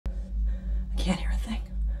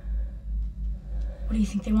What do you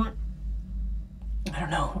think they want? I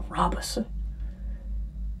don't know. Rob us.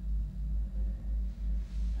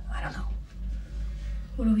 I don't know.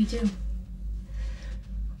 What do we do?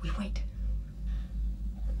 We wait.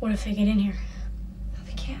 What if they get in here? No,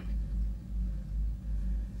 they can't.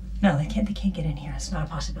 No, they can't. They can't get in here. It's not a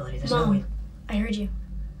possibility. There's no way. I heard you.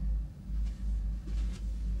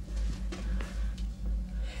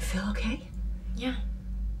 You feel okay? Yeah.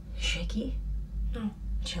 Shaky? No.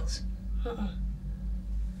 Chills?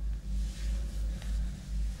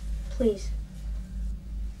 Please,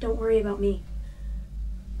 don't worry about me.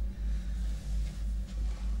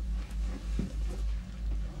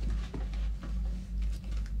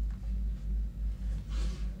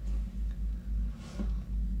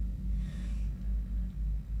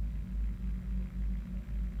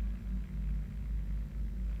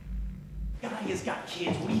 He's got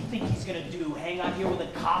kids. What do you think he's gonna do? Hang out here when the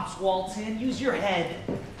cops waltz in? Use your head.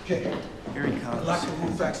 Okay. Here he comes. Lock the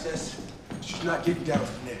roof access. She's not getting down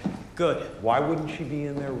from there. Good. Why wouldn't she be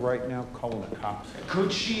in there right now calling the cops?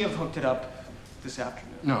 Could she have hooked it up this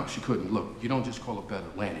afternoon? No, she couldn't. Look, you don't just call up Bell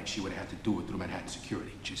Atlantic. She would have had to do it through Manhattan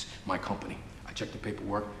Security, which is my company. I checked the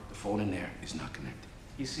paperwork. The phone in there is not connected.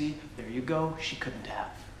 You see? There you go. She couldn't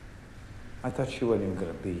have. I thought she wasn't even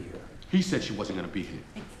gonna be here. He said she wasn't gonna be here.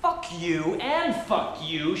 Hey, fuck you and fuck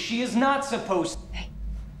you. She is not supposed to. Hey.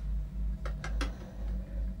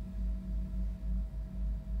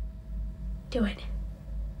 Do it.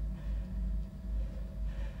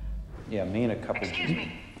 Yeah, me and a couple... Excuse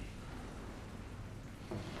me.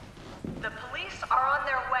 The police are on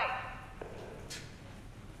their way.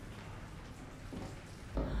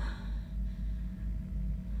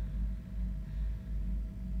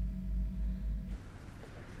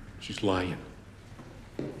 She's lying.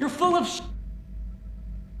 You're full of sh**.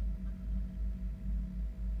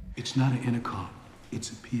 It's not an intercom.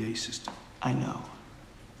 It's a PA system. I know.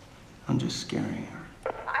 I'm just scaring her.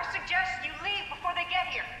 I suggest you leave before they get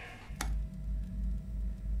here.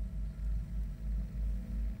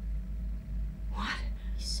 What?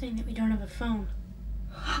 He's saying that we don't have a phone.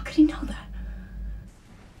 How could he know that?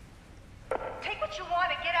 Take what you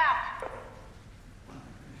want and get out.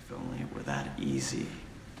 If only it were that easy.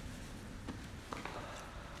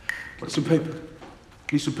 What's some paper?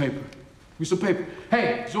 Need some paper. Need some paper.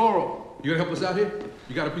 Hey, Zorro, you gonna help us out here?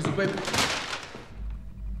 You got a piece of paper?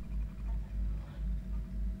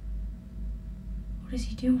 What is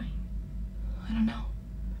he doing? I don't know.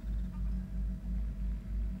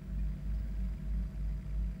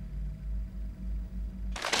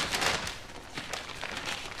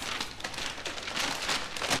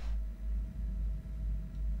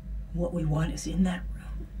 What we want is in that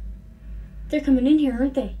room. They're coming in here,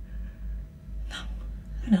 aren't they?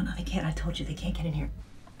 No, they can't. I told you, they can't get in here.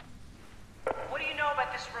 What do you know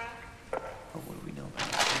about this room? Oh, what do we know about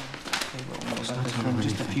this room? They will know about this room.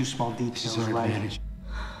 Just a few small details, right?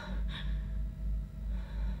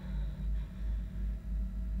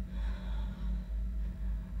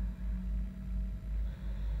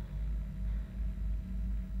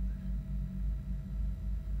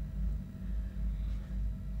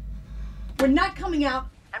 We're not coming out.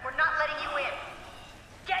 And we're not letting you in.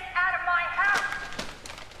 Get out of my house!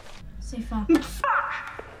 Say fuck.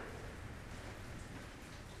 Fuck!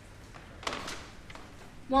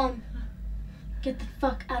 Mom, get the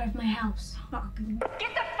fuck out of my house. Get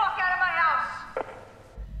the fuck out of my house!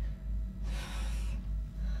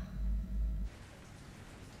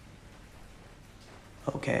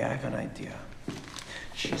 Okay, I have an idea.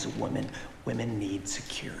 She's a woman. Women need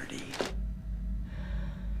security.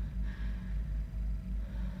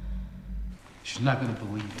 She's not gonna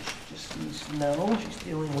believe it. She just needs to know she's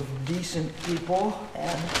dealing with decent people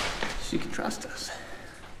and she can trust us.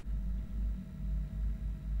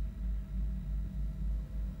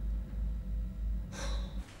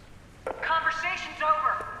 Conversation's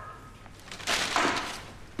over.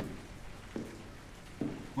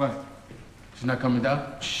 What? She's not coming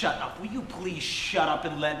down? Shut up. Will you please shut up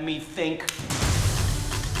and let me think?